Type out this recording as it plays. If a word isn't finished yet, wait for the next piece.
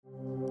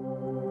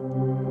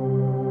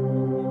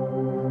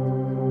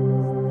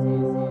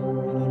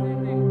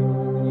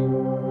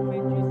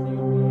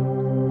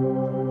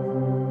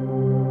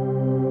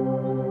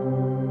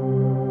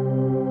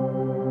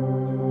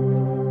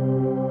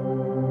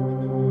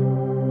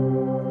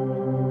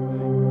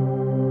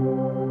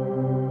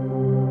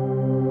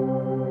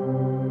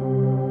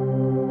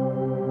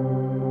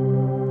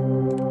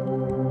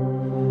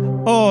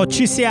Ecco,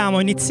 ci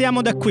siamo,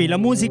 iniziamo da qui. La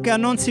musica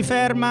non si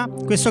ferma,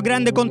 questo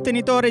grande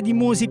contenitore di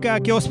musica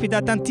che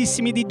ospita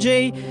tantissimi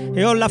DJ,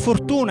 e ho la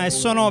fortuna e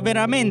sono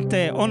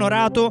veramente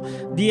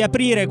onorato di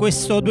aprire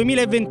questo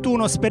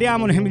 2021,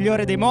 speriamo nel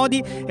migliore dei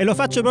modi, e lo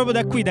faccio proprio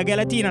da qui, da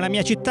Galatina, la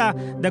mia città,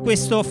 da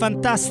questo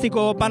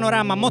fantastico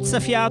panorama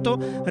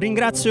mozzafiato.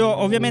 Ringrazio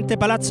ovviamente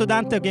Palazzo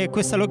Dante, che è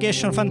questa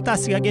location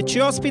fantastica che ci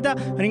ospita,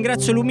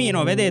 ringrazio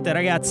Lumino, vedete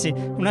ragazzi,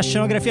 una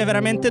scenografia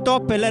veramente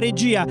top, e la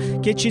regia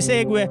che ci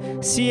segue,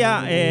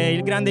 sia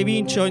il grande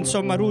Vincio,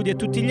 insomma Rudy e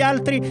tutti gli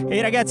altri, e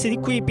i ragazzi di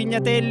qui,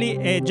 Pignatelli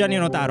e Gianni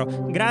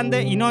Notaro.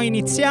 Grande, noi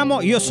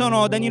iniziamo. Io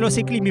sono Danilo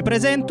Seclì, mi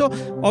presento,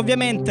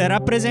 ovviamente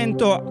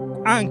rappresento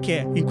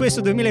anche in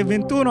questo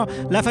 2021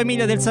 la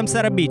famiglia del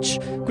Samsara Beach,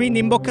 quindi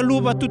in bocca al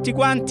lupo a tutti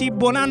quanti,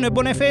 buon anno e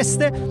buone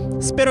feste,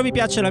 spero vi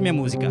piaccia la mia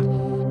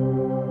musica.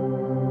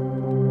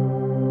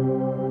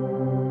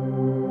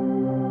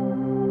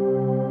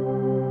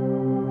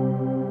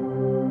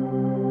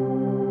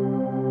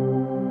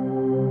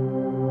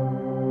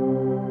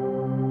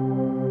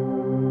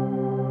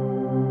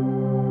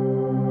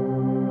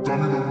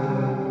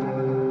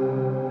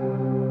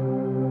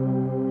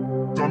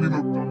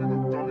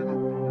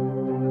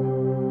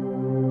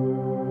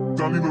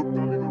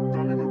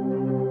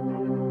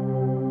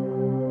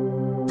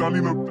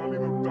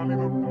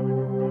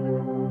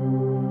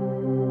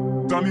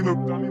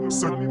 DANILO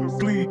SECLI,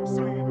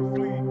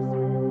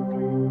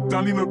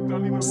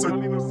 DANILO SECLI, DANILO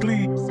SECLI,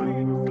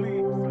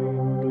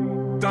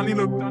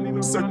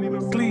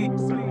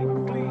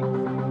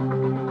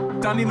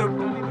 DANILO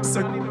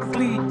SECLI,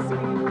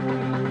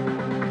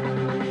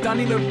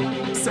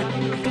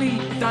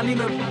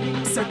 DANILO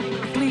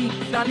SECLI,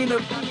 DANILO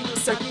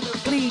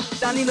SECLI,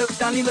 DANILO SECLI,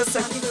 DANILO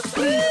SECLI.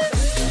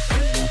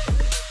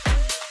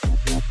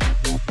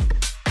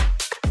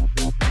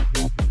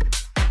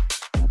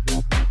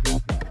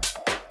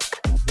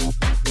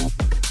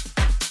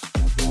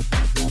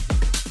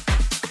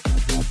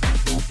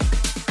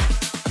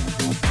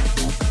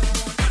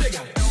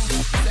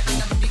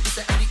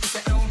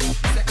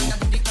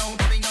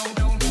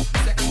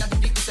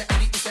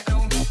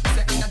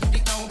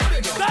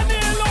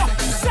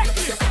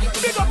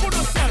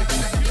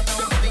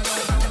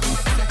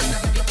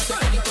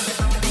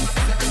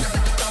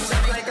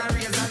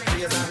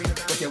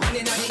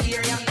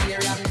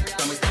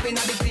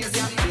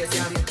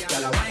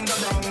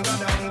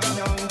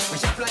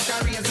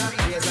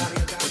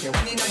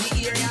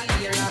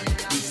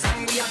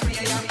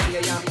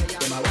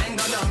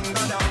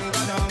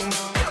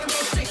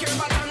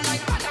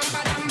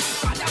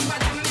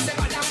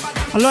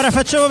 Allora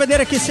facciamo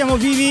vedere che siamo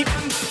vivi,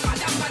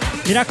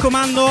 mi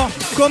raccomando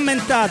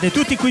commentate,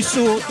 tutti qui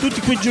su, tutti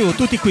qui giù,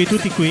 tutti qui,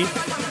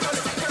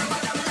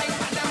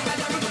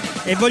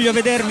 e voglio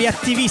vedervi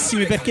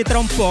attivissimi, perché tra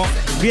un po'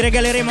 vi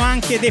regaleremo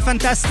anche dei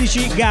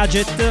fantastici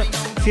gadget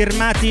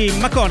firmati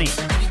Maconi.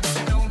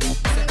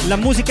 La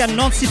musica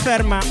non si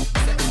ferma.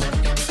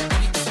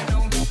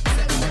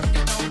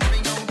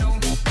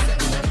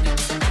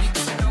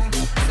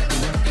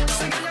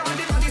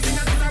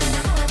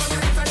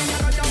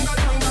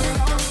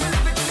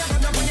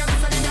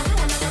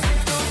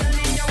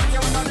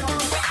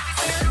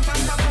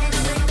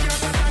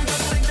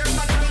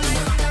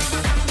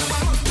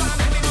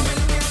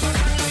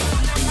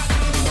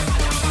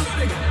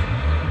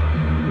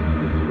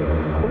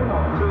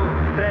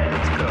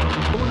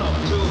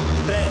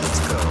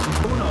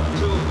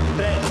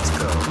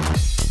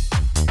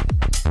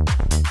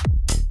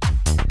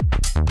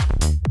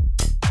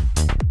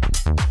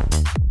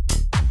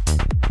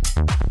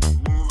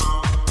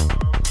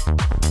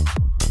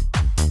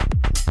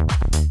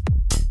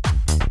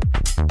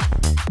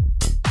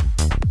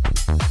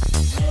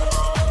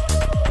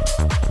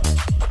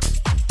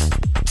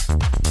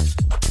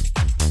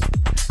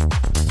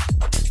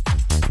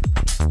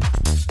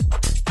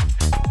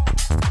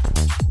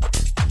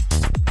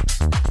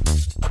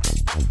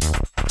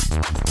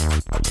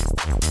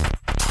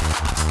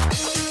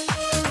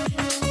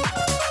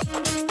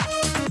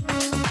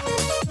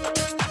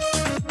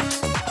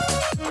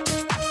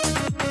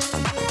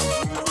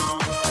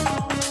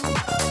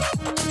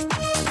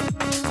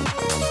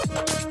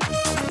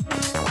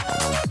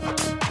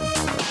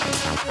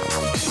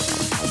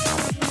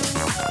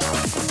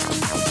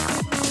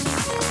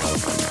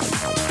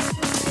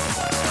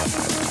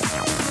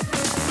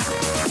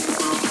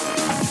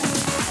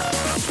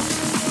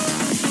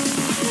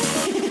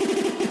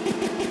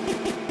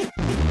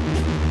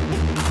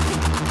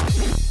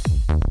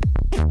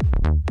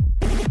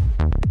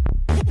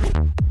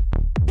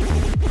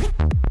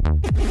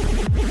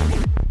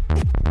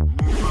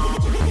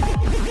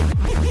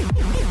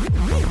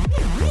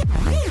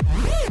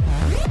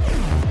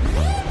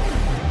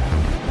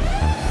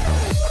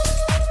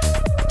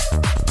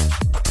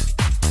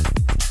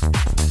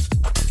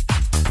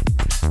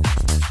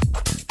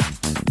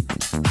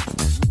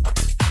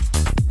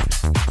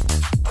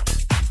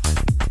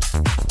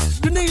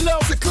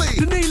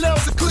 DANILO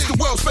SECLI, the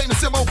world's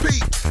famous MOP.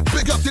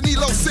 Big up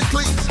DANILO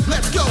SECLI,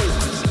 let's go.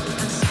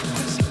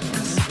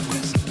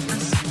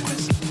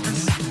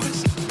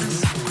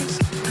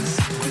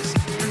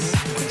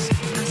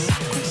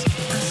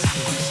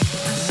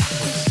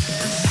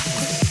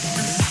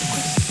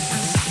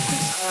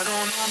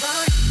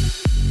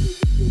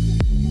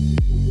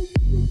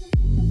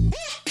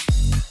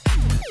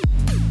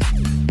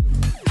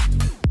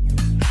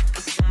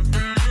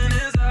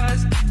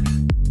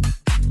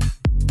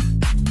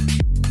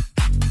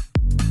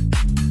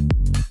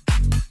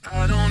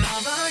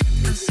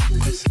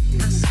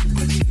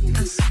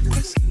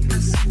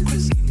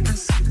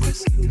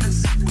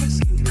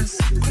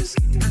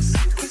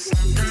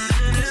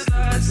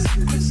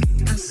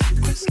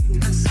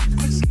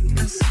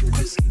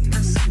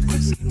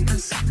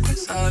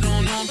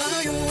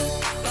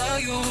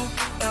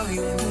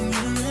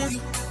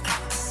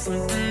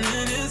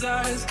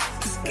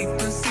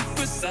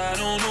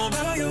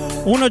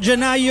 1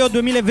 gennaio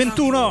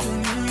 2021,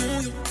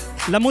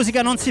 la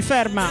musica non si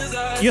ferma.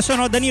 Io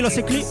sono Danilo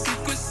Seclì.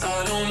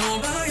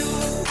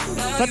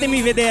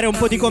 Fatemi vedere un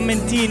po' di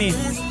commentini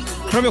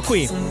proprio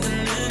qui.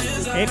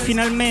 E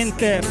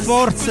finalmente,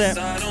 forse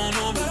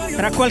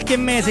tra qualche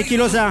mese, chi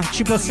lo sa,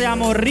 ci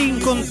possiamo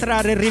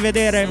rincontrare e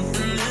rivedere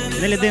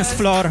nelle dance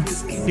floor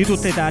di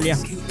tutta Italia.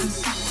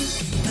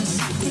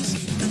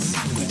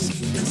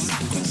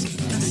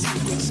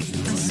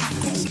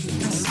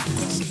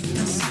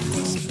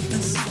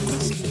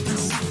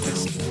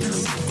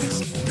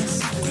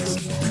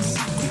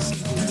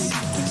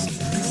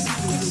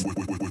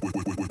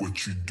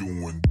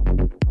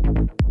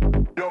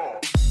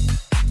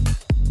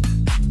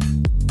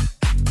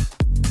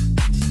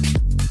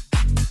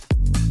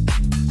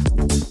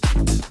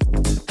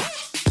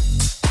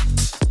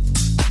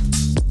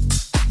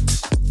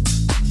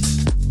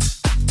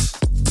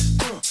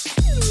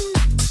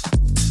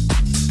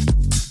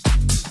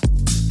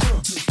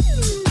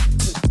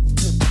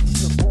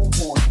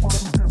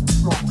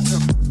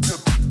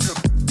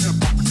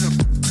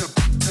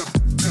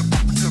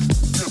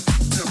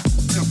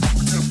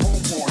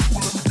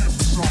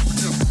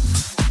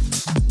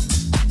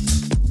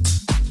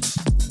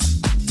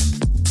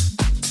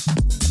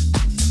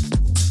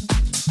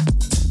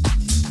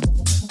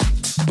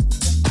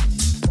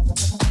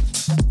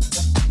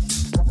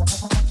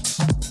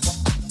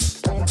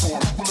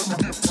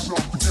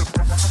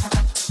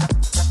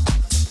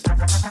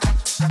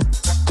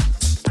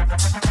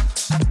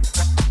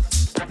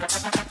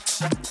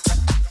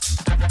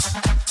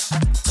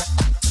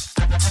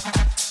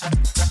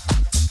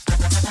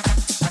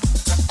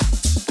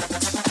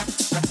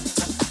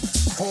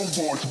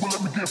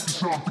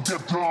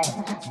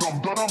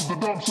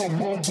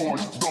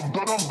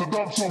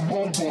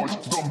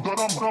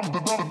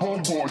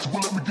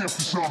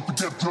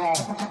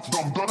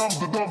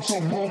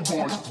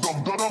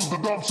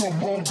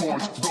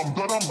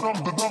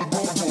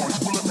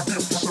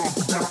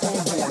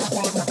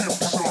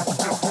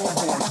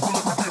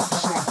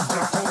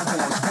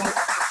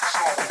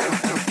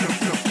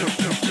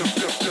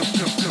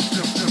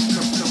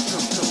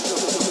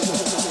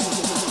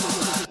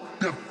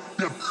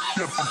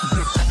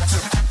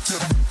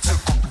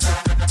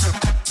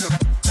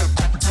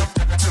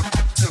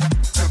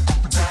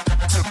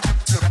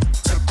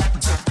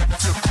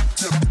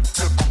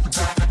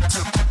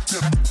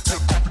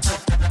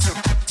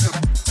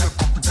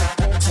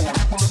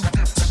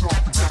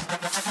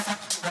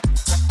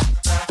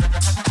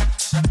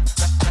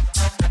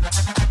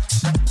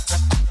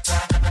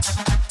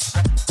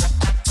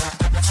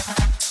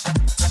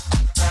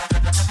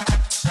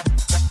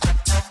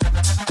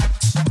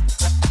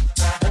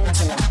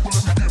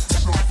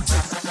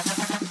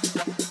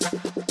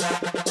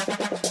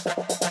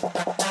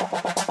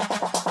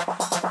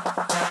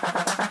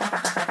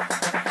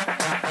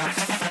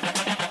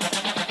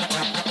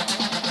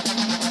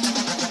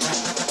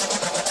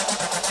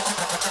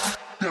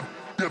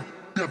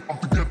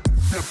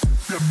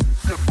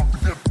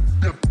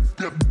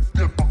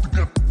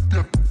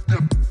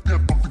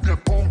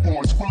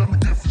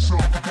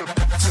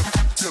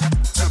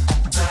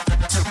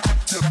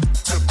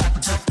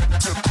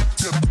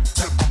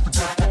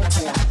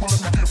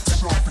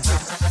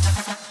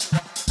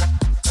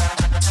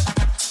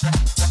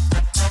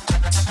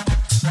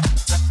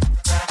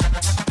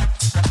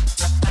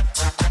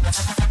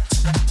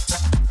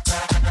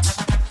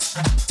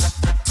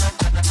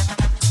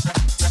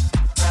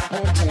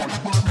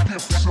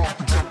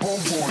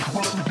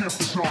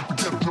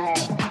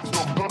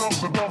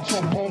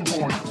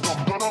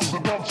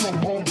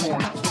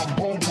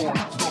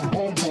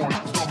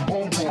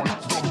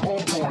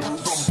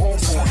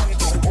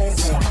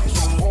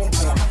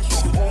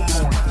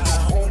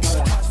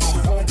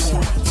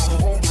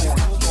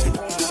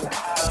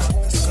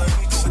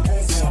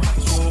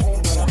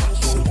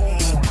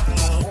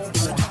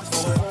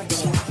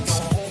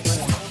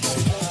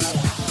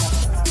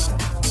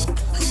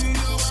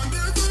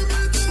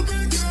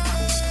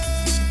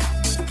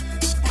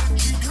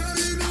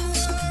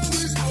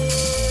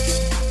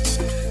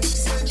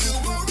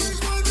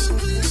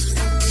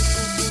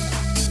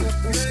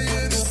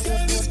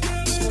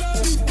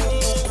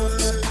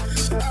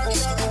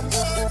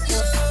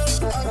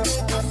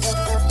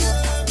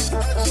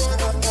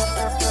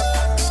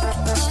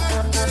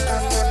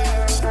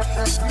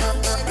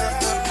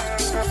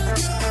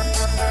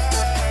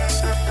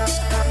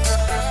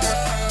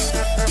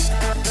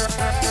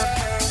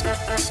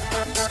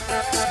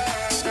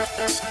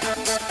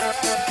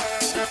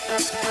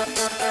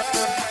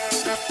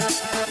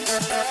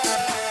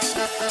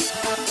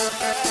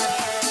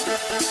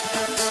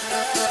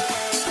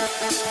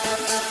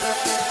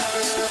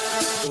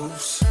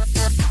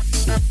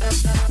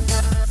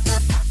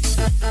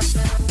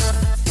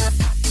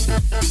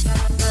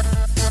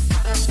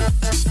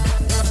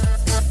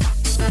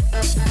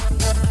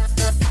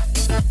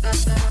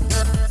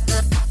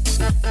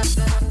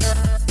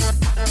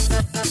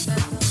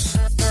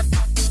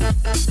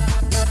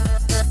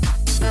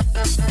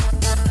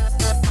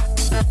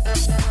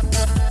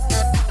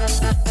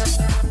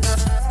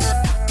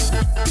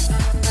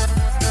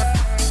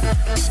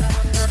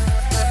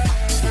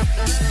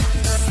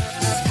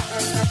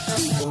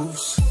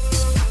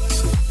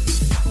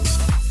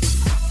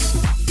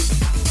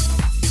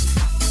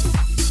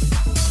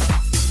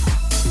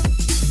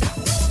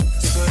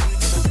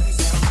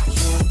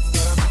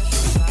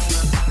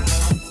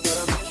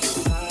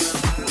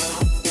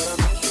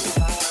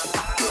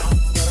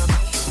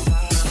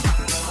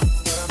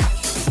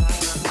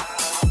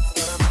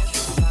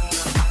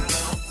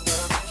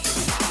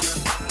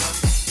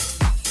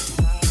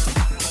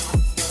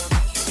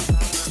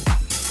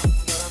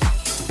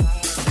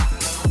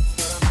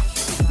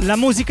 La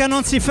musica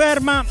non si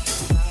ferma.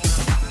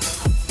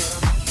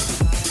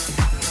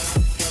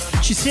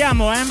 Ci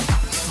siamo,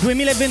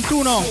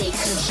 2021.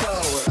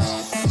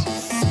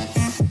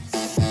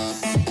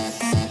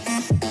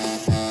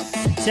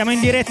 Siamo in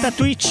diretta a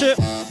Twitch.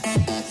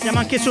 Siamo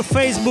anche su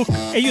Facebook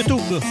e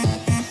YouTube.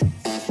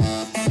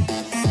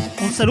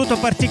 Un saluto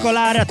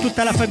particolare a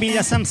tutta la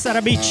famiglia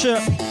Samsara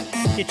Beach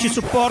che ci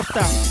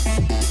supporta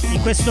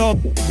in questo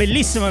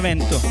bellissimo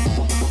evento.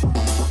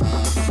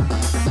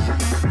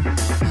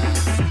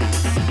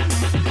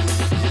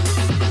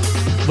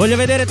 Voglio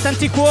vedere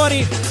tanti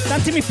cuori,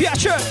 tanti mi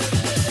piace.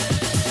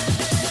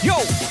 Yo!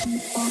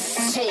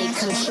 Take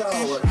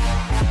control.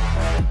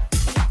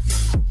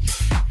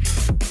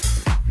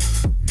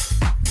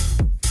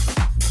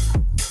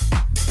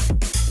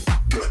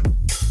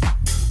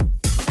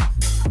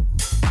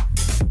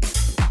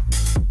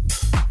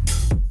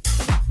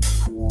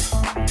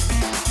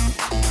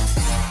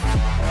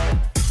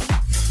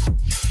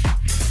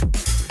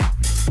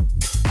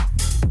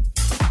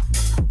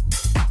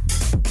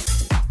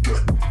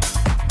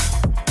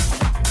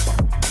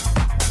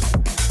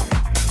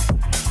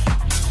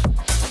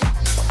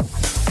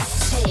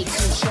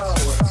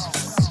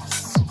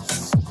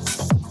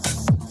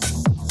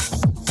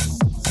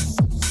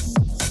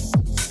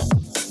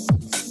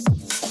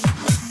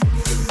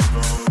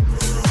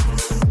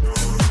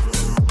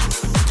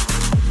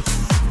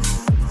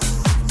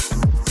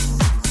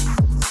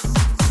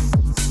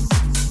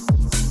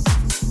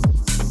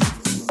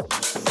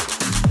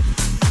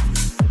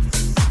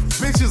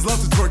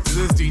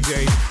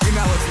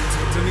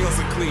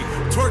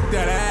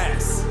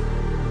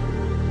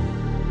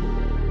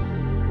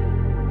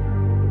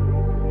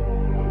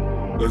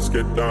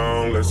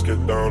 Let's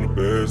get down to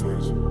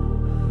business.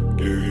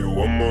 Give you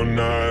one more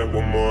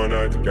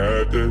night to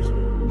get this.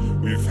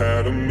 We've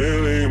had a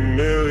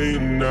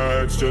million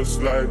nights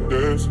just like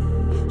this.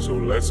 So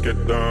let's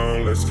get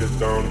down to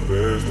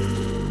business.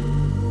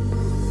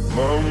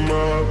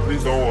 Mama,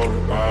 please don't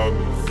worry about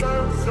me.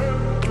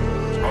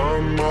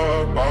 I'm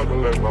about to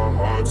let my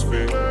heart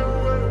speak.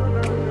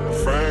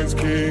 Friends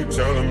keep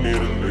telling me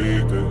to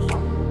leave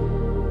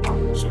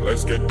this. So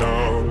let's get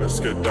down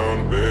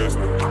to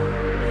business.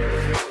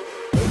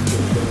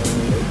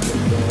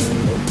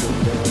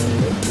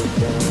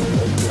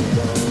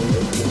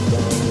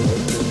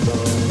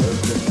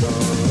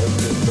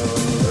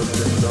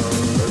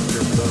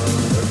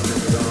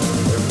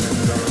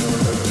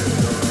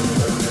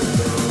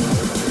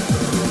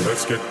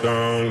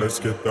 Let's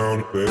get down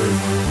to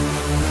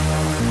business.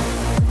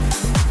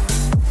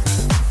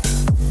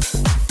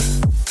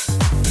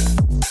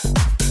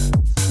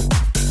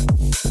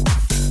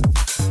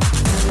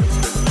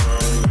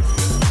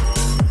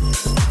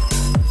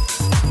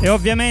 E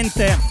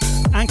ovviamente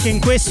anche in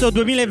questo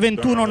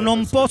 2021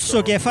 non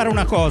posso che fare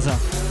una cosa,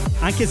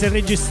 anche se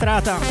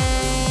registrata,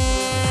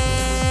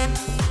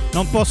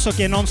 non posso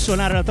che non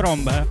suonare la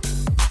tromba.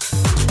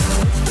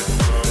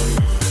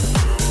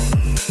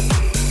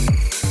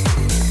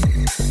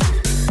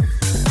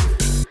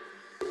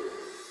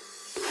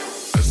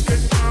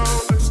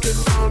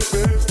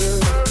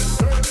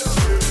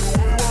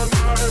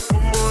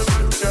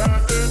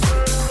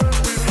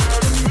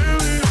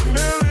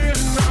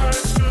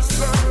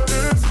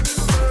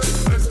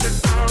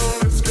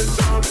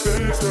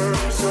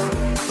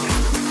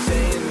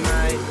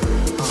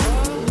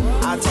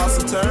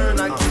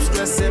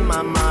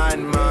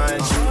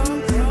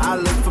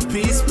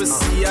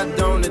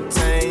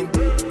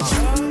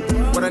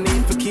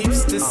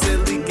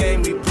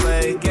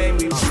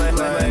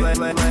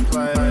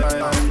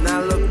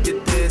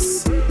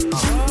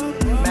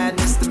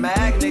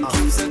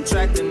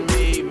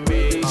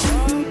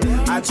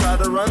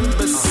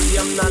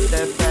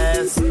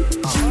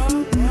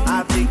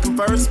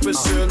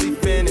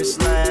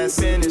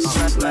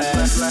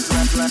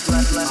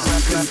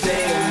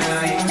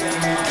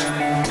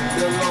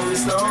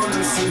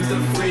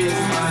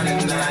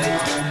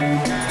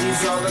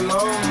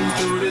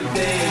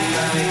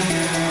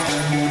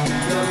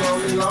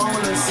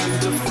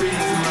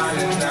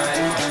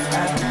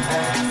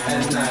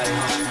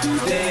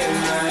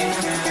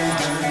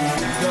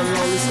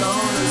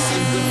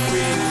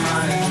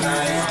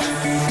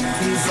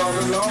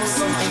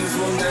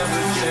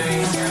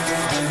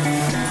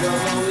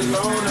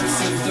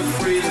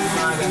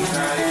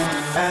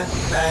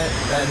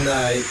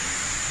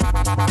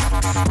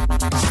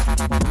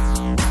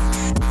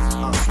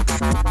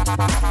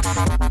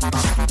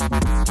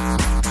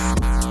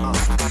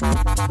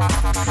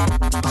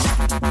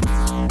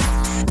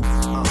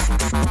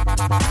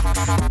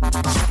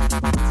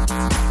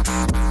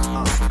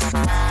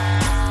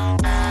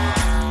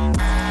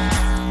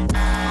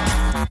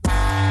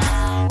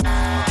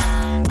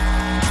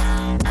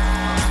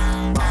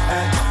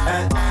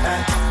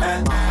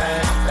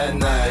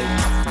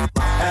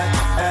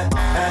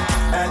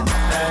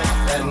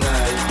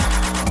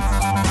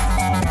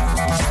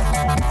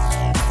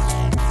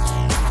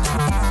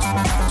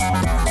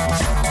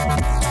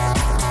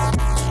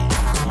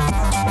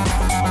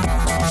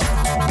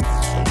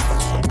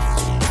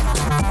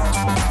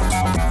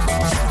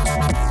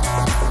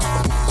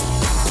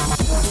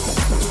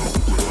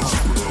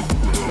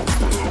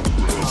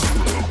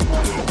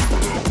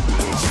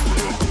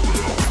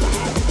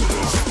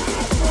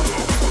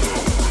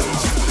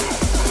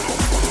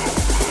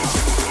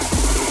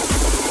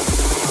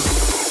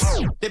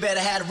 better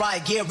have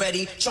Riot gear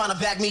ready. Trying to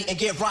back me and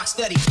get rock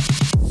steady.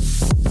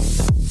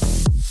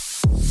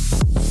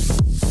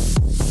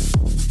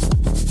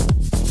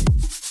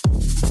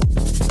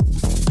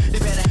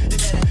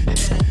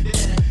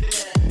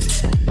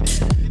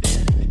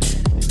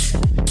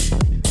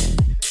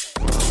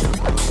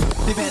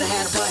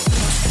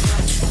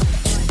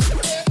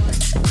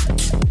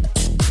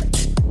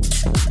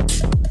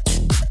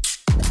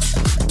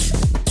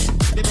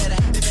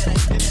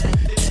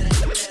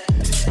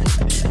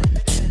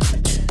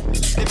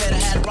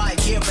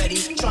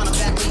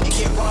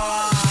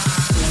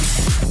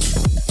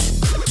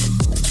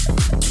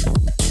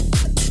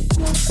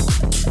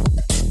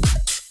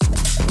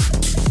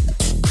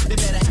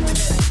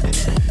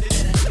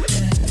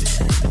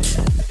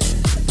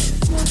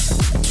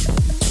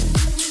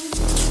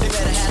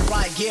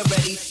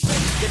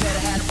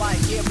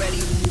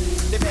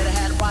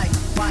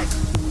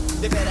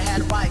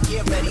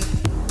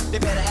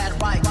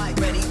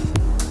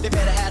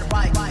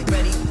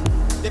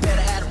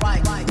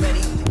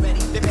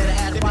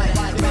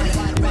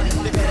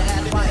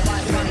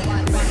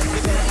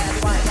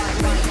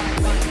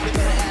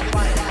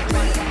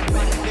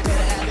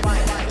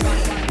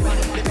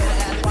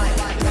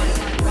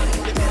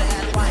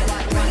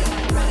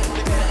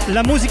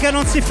 La musica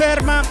non si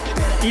ferma,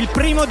 il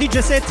primo DJ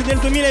set del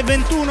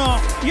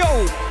 2021.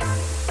 Yo!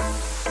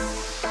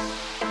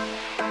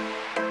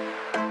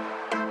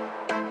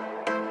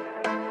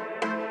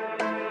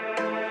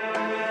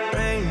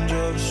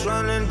 Raindrops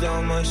running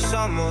down my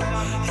summer,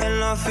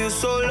 and I feel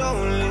so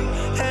lonely,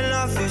 and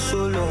I feel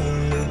so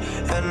lonely,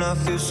 and I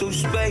feel so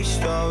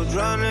spaced out,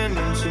 running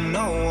into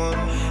no one,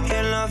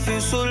 and I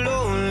feel so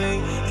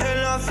lonely,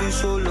 and I feel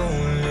so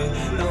lonely,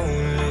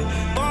 lonely.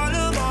 All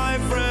of my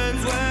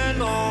friends went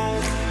home,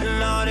 and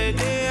now that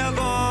they are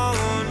gone,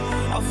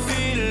 I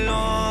feel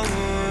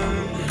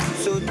alone,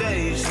 so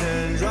they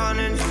stand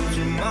running to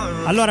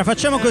tomorrow. Allora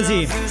facciamo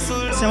così,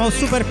 siamo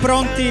super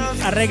pronti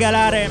a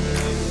regalare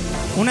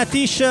una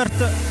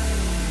t-shirt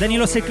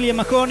Danilo Seclì e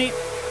Maconi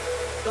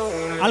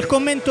al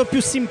commento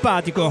più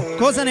simpatico.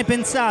 Cosa ne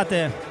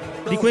pensate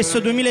di questo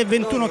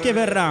 2021 che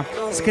verrà?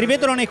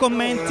 Scrivetelo nei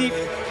commenti,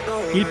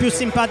 il più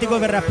simpatico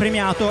verrà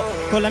premiato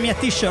con la mia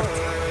t-shirt.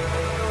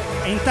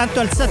 E intanto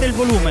alzate il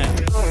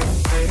volume.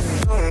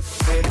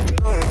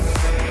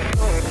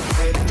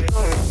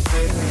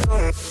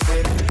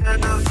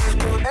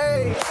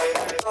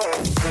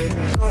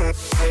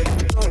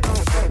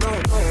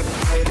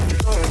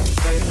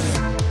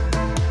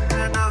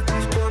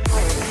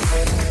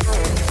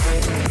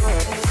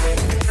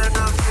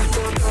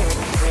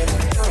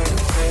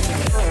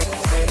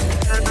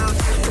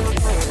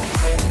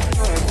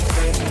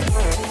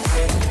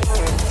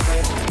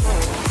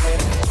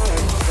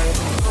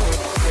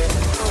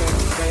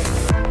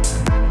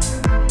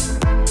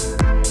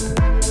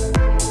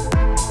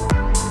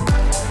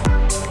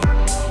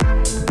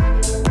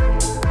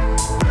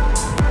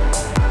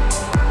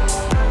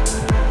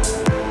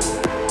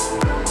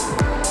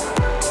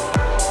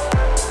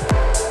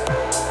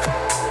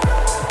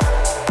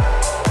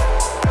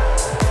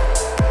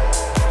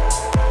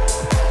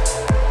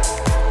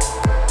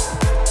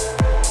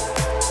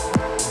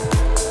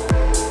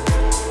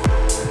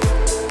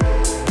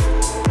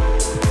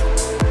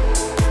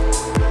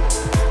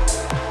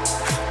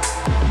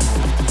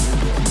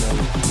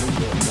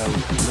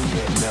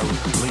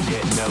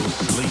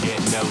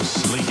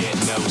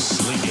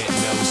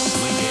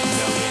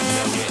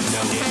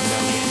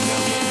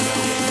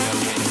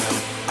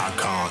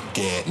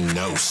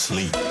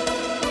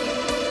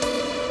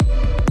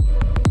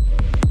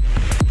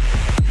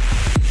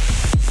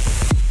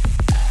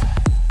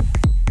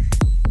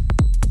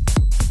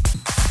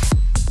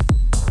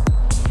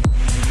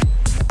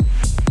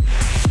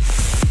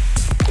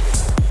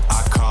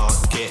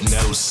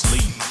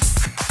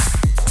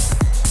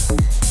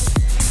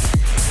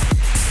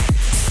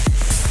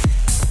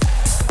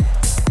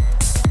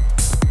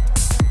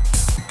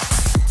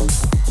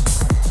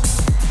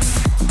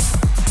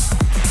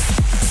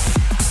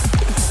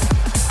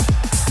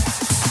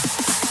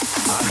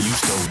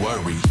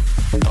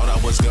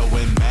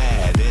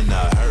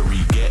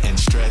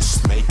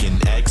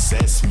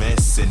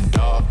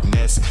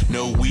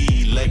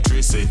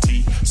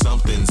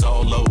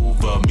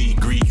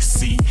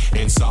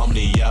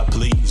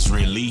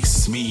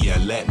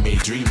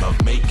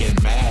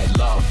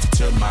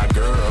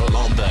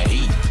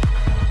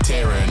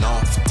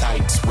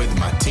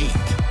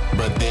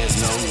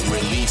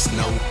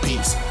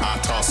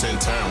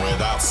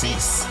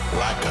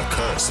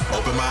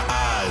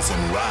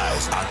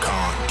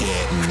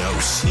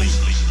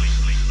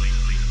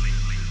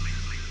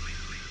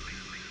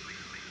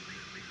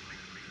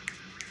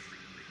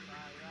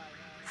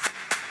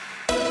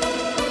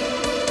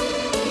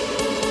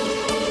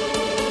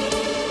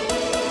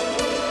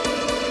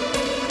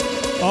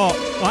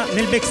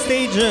 Nel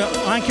backstage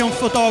ho anche un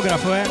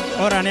fotografo,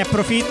 ora ne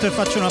approfitto e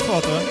faccio una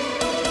foto.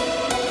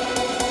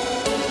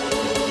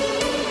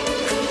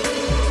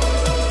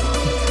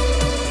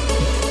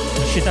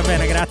 È uscita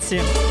bene,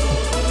 grazie.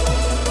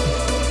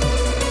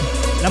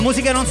 La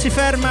musica non si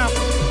ferma.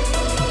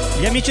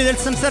 Gli amici del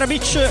Samsara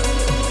Beach.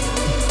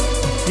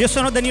 Io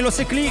sono Danilo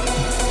Seclì,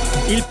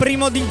 il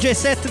primo DJ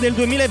set del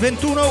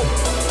 2021.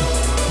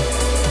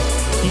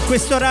 In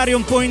questo orario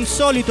un po'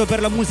 insolito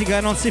per la musica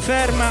che non si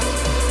ferma.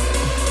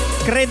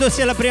 Credo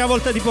sia la prima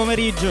volta di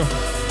pomeriggio.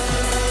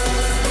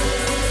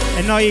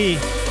 E noi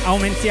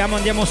aumentiamo,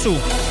 andiamo su.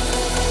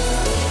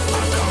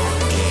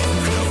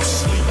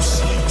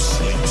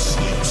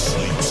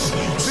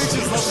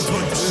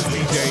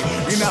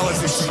 You're now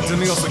listening to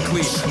Danilo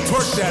Seclì.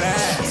 Twerk that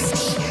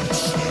ass.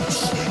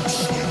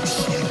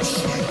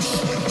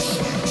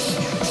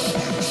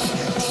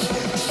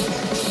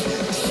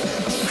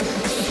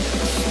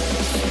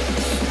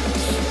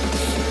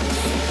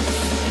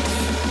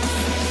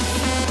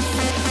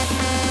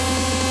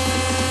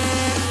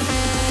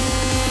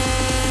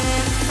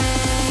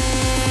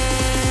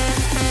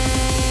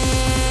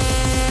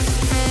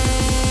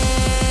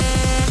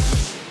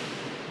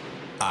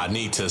 I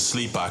need to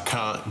sleep, I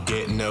can't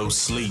get no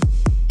sleep.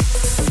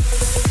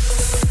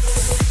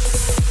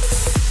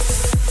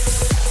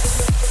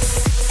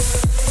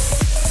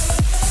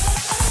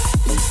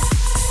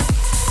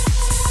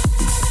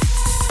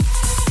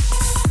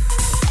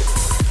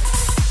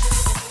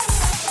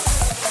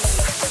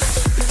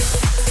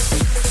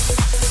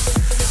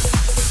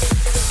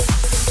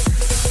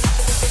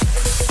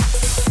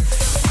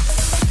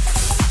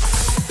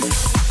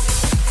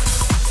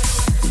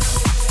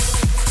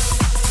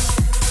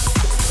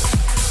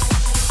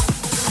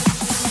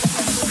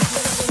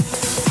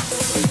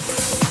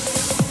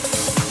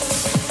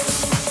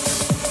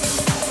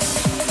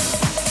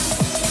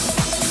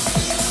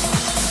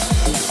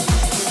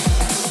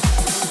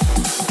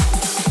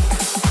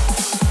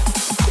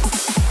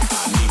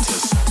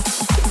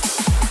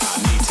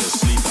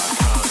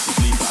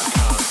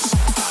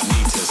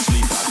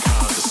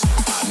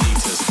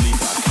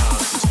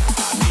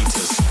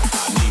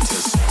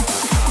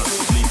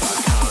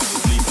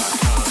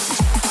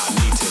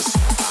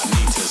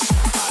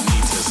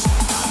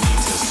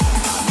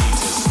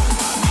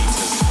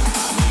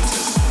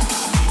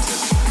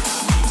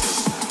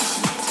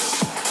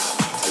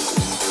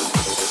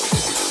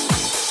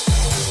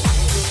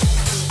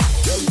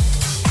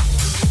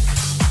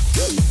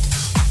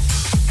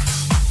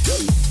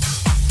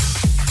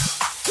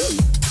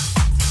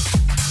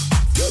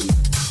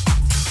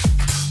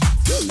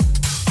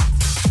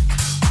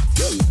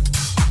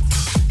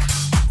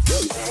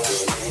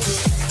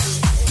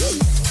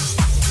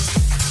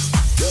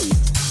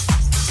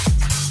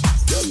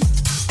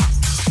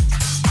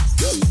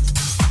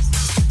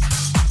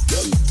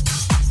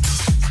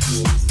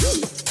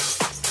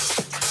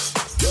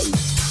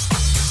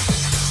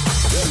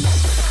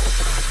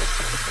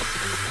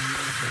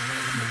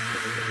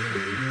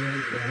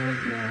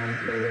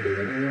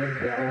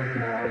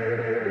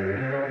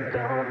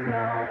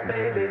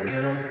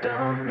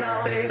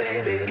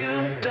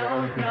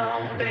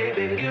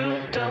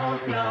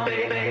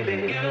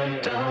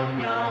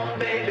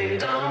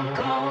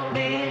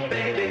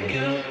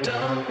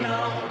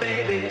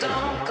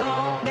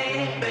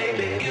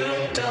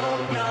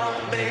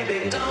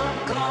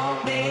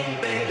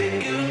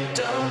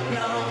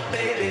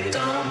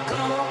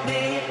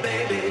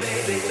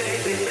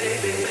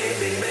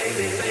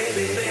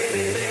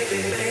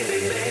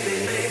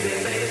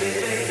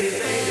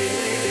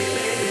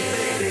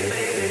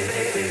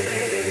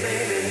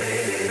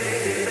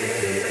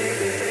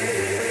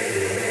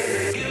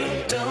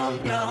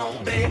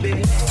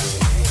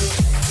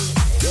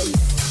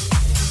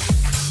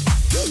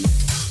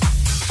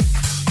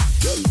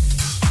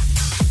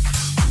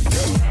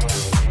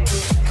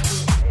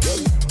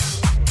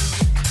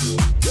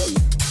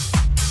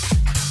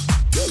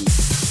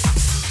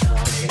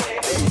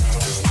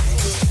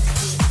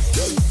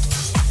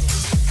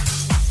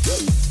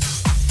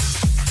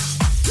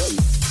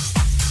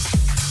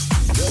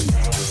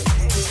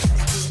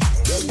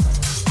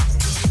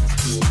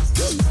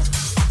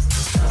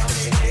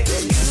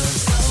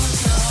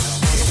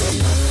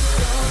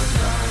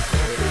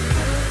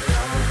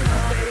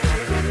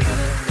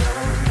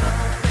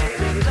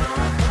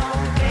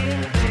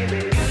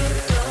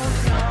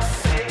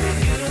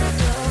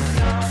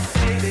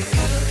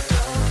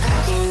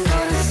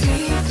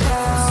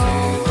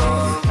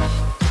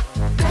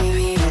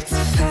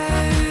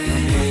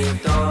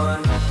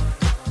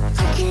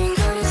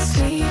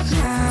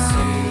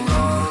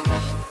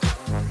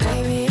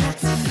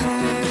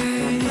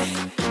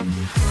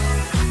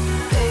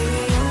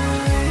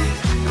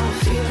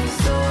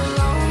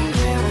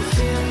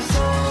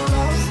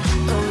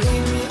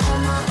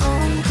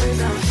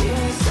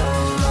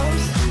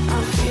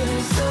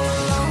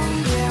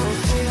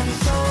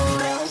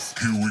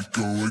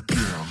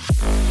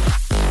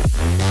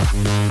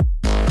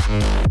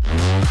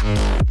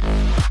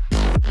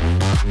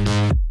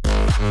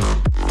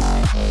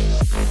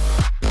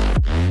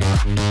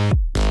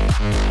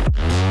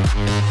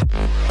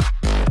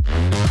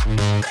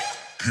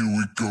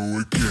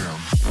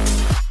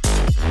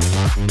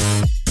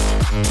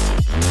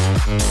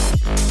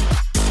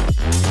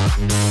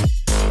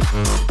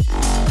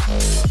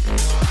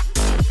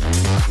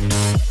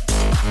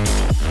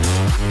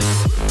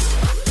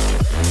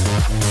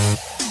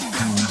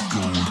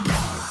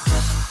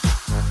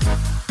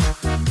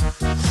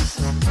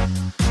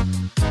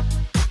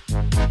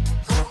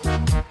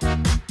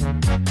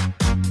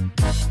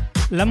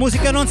 La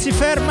musica non si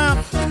ferma.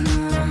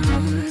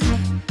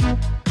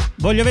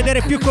 Voglio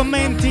vedere più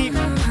commenti.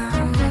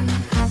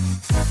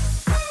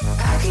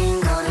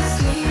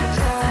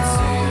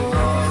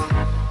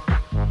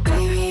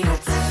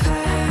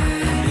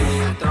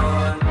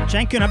 C'è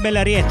anche una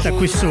bella arietta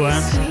qui su,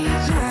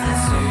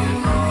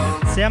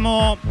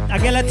 Siamo a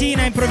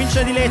Galatina, in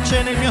provincia di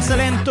Lecce, nel mio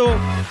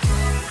Salento.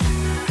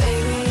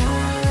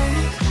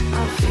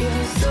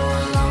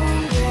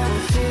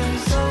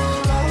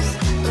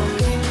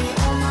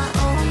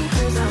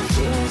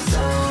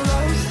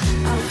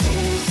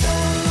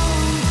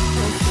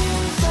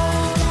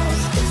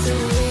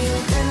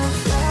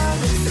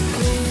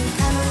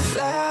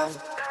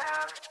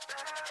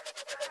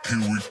 Here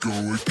we go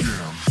again.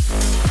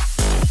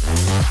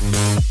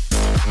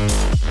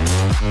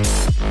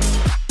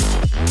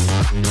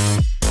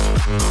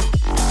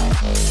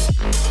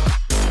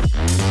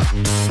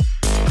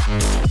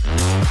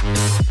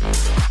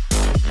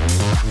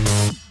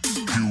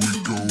 Here we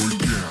go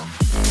again.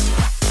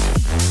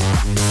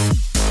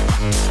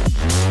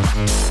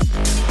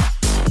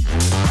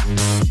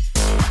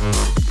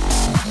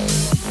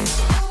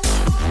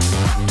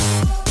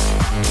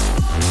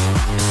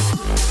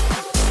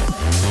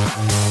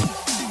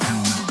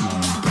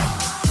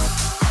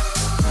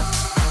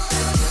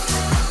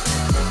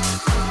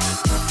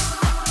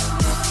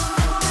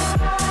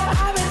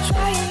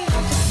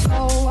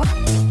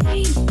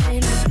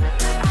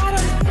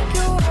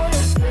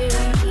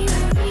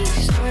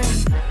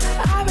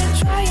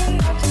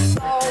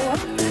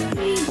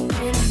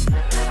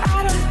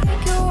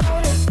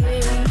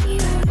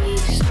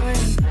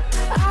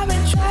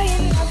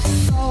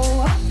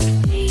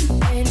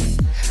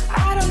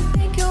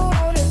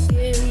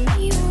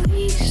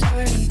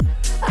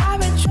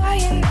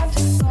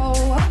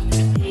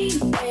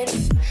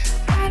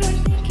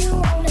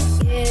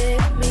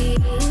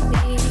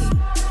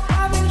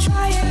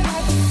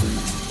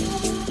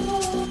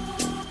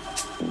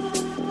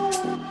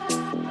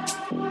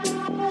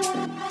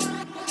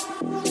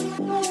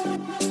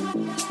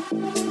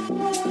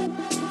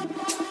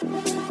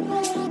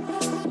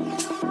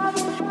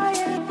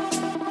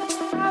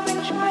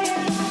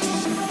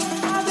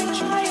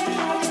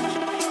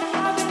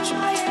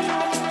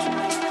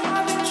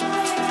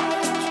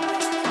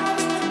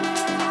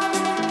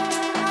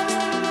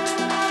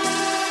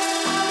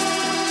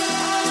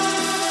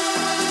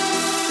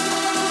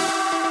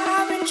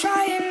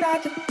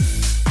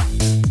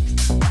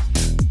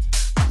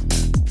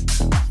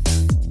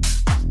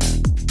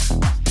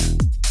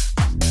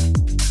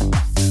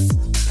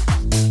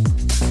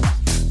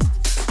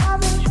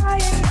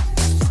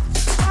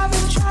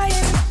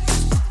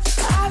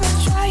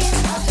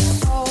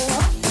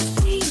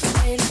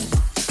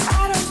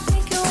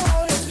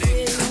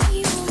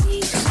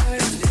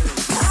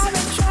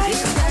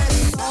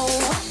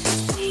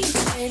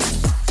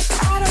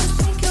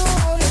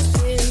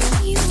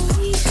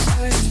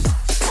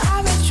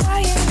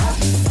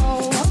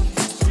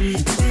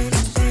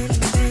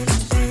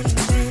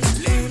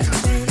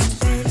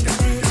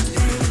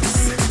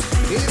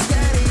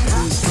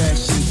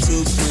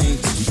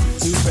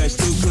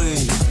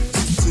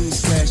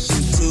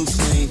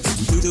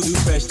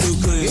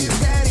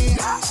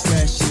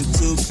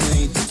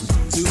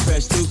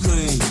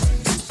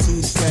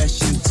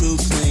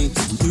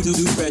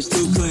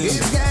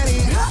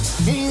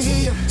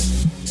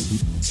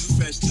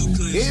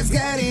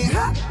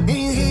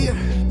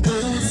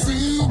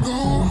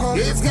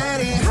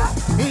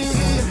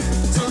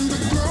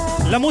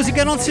 La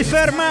musica non si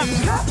ferma.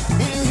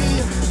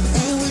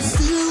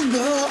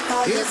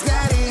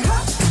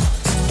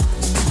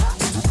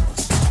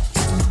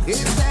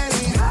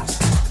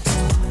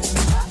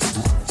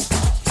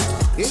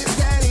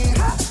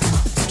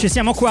 Ci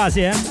siamo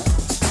quasi,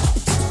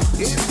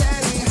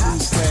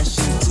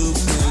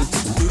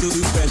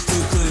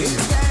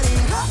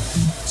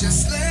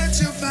 Just let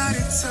your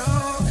body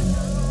talk,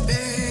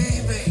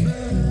 baby.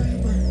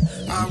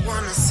 I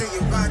wanna see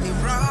your body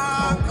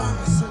rock.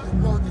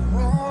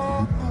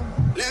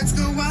 Let's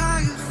go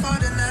wild for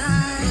the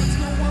night.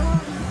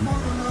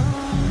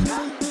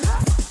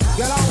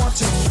 Girl, I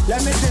want you,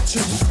 let me get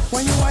you.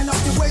 When you wind up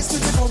the waist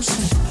with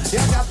devotion, you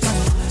got my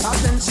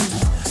attention.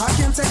 I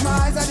can't take my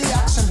eyes off the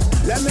action.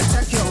 Let me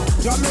take you,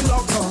 drop me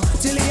loco.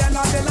 Till the end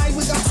of the night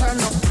we gon' turn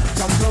up.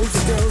 Come close,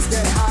 the girls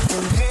get hot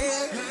in here.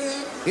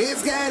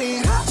 It's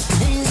getting hot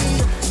in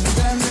here.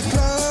 Turn the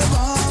club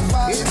on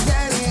fire. It's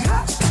getting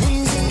hot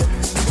in here.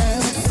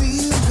 And we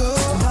feel go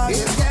hot.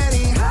 It's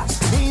getting hot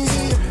in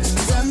here.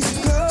 Turn the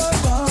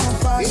club on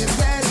fire. It's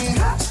getting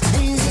hot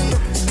in here.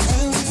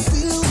 And we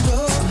feel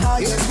go hot.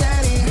 It's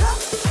getting hot.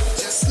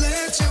 Just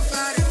let your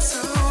body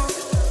talk,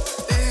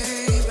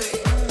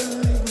 baby.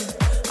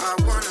 I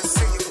wanna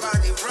see your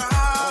body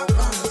rock.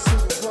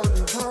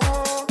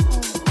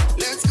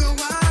 Let's go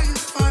wild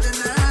for the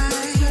night.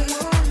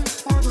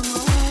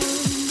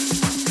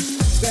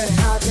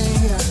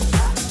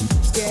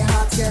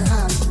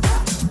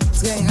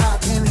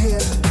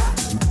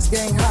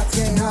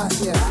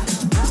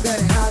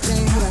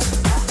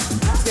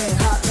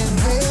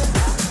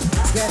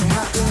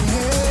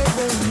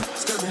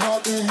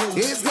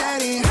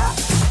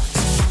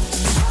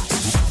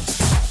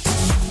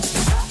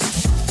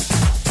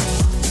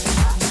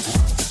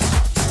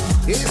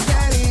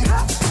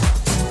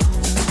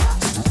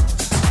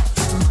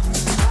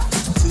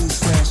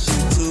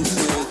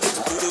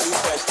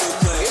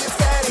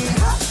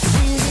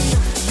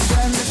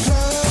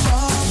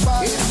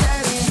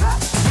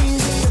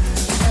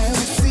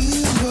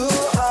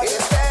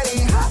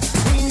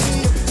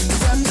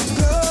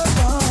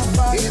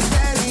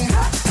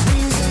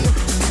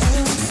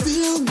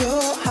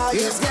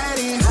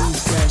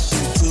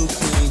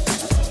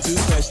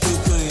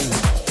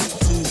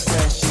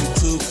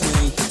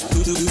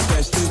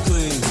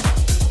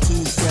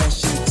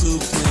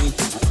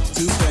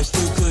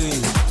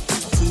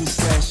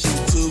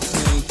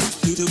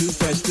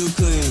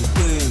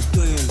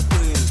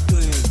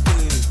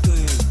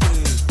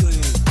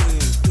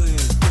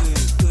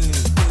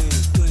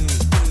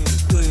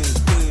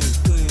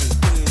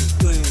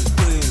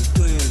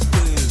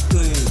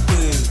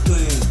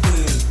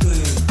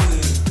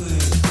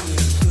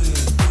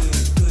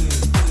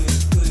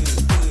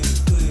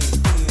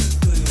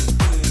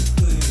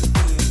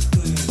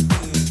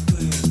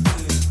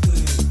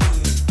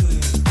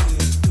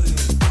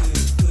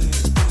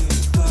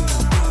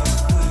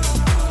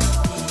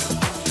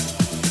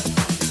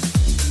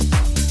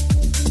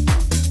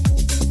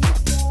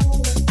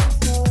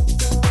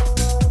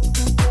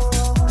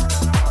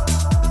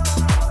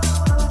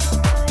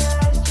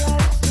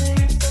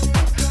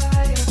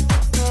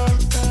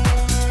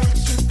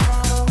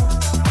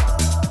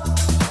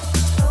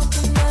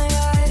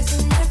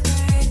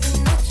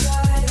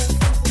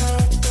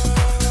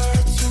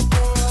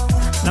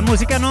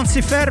 musica non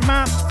si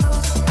ferma.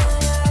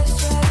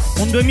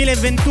 Un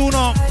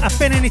 2021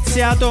 appena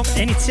iniziato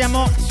e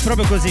iniziamo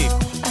proprio così,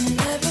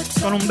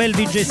 con un bel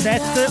DJ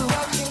set.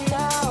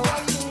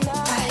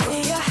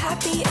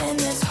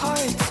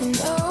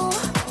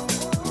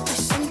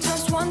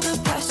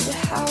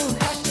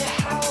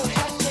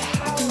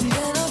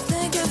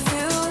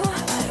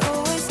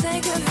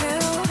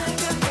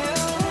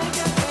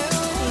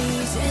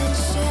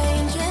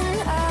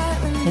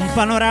 Un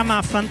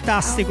panorama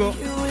fantastico.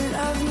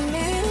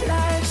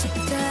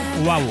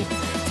 Wow.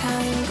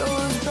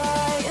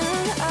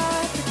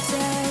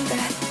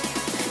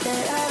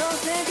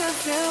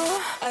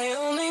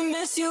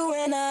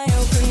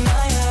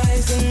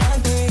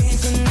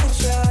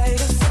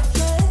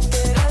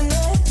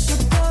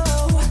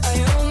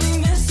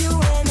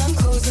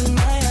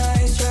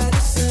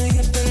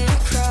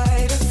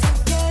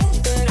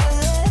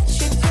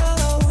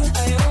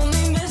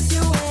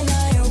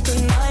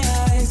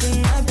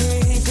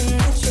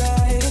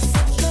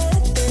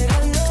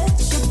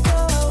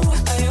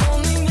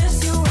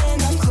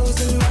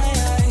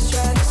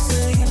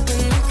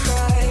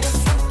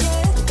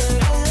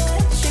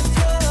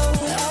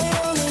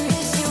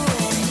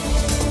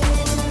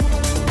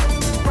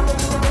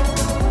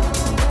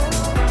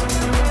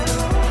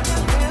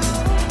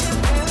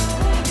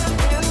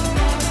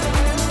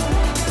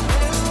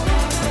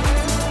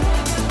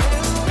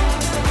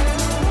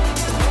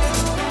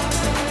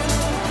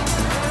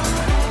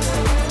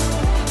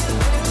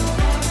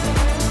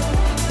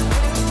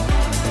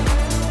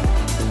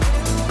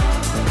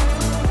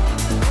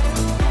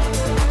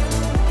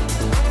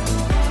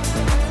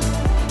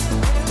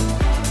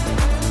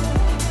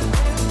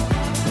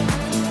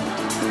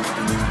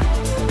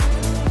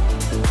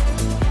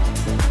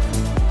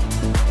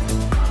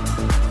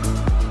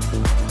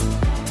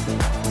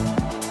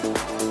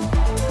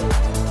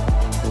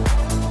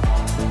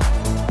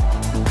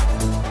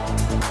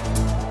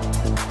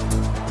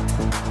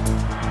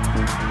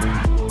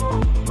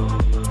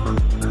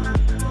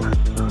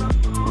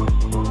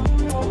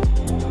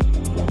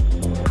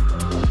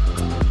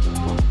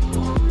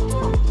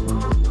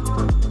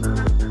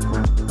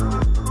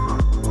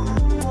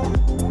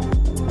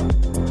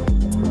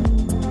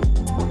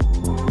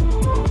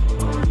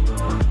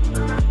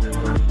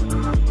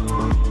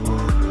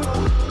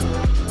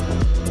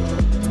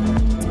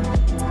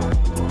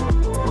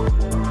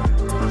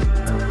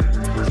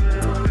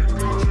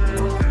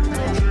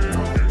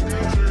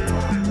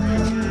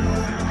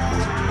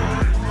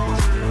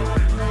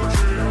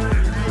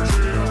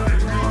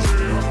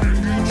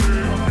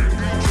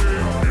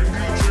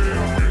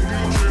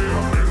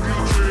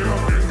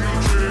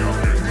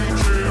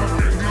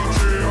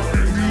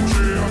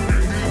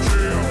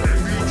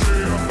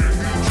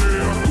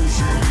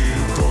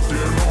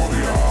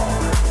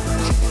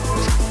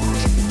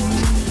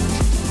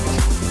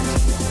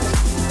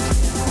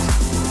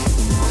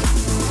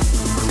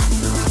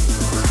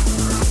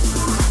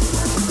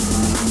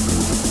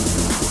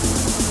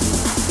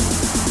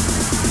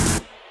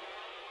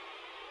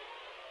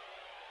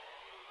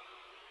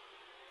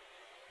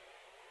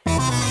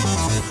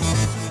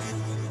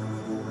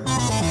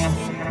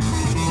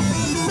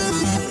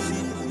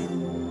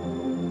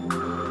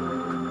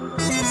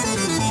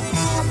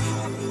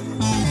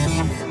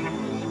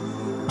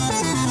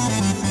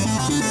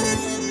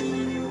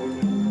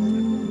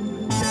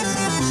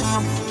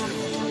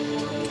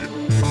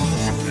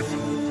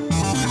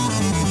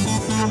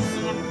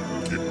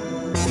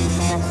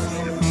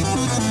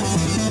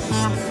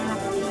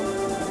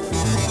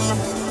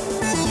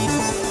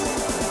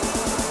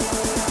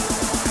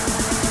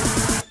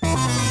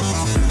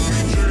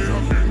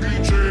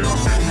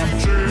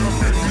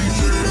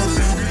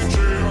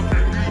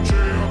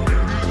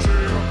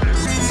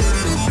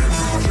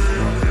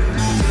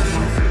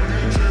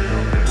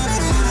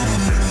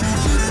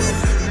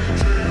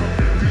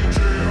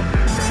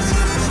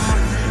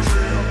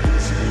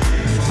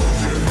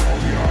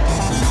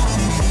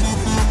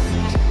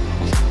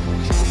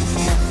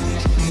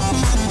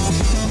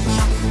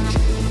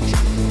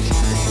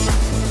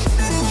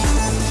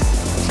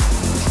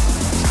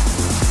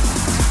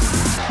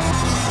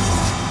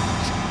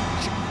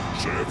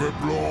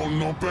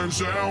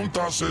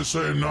 Se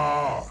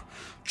sena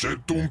c'è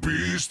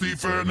tumpisti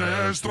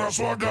fenestra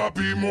su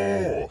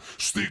agapimo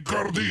sti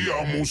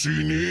cardiamo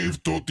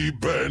sinifto ti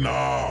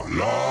bena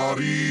la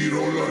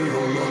riro la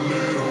riro la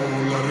lero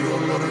la riro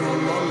la riro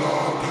la la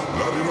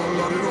la riro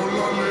la riro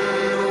la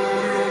lero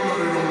la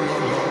riro la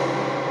la.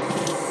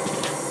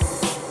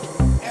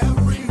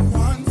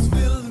 Everyone's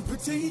feeling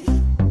pretty.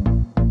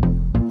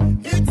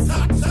 It's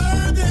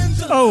hotter than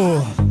July.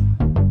 Oh,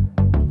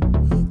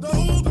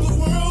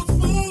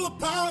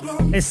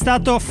 è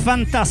stato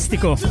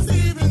fantastico.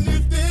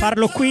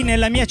 Parlo qui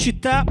nella mia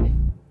città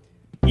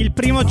il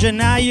 1°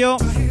 gennaio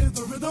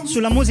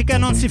sulla musica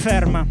non si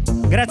ferma.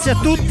 Grazie a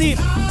tutti,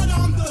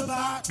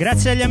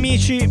 grazie agli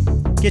amici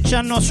che ci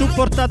hanno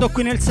supportato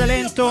qui nel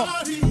Salento,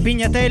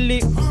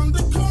 Pignatelli,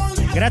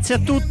 grazie a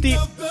tutti,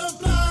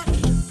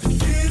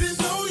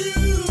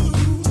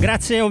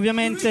 grazie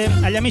ovviamente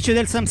agli amici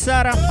del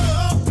Samsara.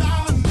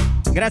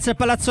 Grazie a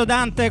Palazzo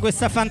Dante,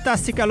 questa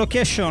fantastica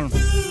location.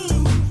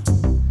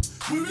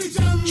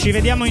 Ci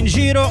vediamo in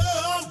giro.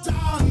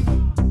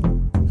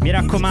 Mi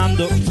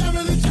raccomando,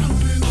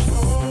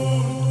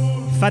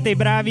 fate i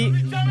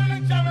bravi.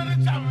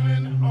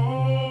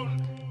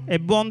 E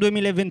buon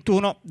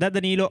 2021 da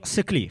Danilo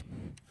Seclì.